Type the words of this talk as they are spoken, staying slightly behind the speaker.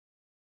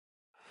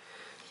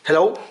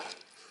Hello,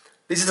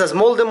 this is a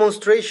small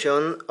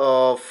demonstration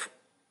of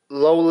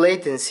low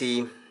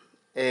latency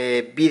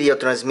video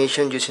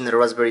transmission using a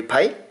Raspberry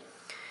Pi,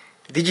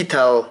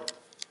 digital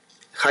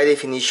high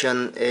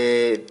definition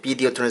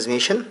video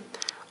transmission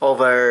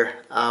over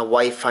a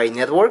Wi-Fi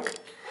network.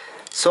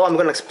 So I'm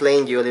going to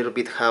explain you a little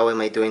bit how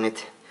am I doing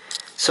it.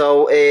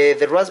 So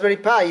the Raspberry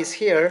Pi is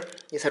here.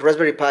 It's a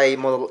Raspberry Pi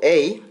Model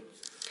A.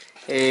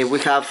 We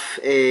have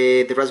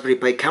the Raspberry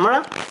Pi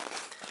camera,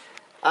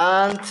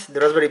 and the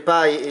Raspberry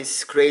Pi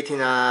is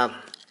creating a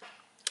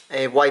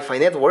Wi-Fi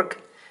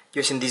network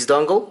using this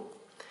dongle,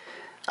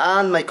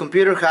 and my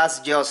computer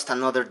has just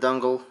another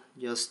dongle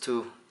just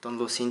to don't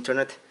lose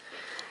internet.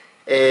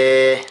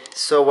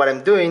 So what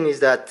I'm doing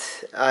is that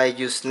I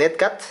use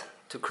Netcat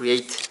to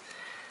create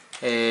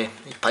a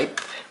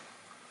pipe,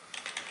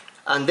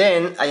 and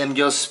then I am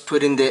just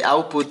putting the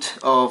output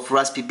of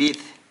Raspberry bit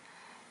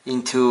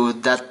into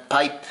that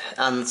pipe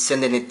and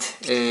sending it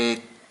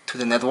to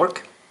the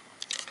network.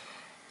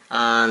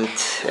 And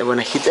when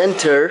I hit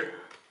enter,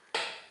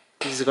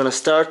 this is gonna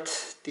start,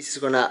 this is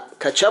gonna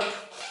catch up,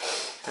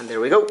 and there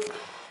we go.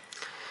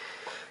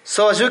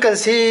 So as you can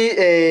see,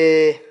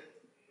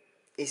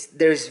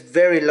 there is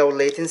very low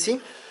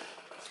latency.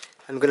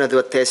 I'm gonna do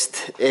a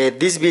test.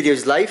 This video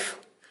is live,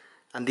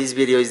 and this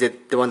video is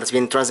the one that's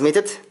being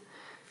transmitted.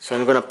 So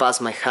I'm gonna pass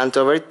my hand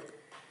over it.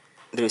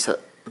 There is a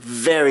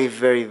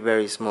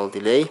very small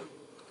delay.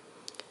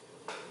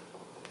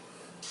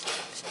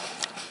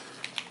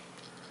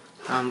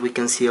 And we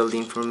can see all the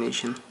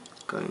information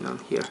going on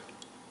here.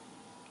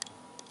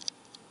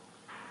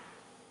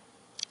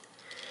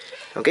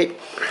 Okay.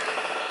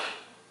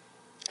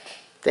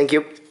 Thank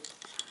you.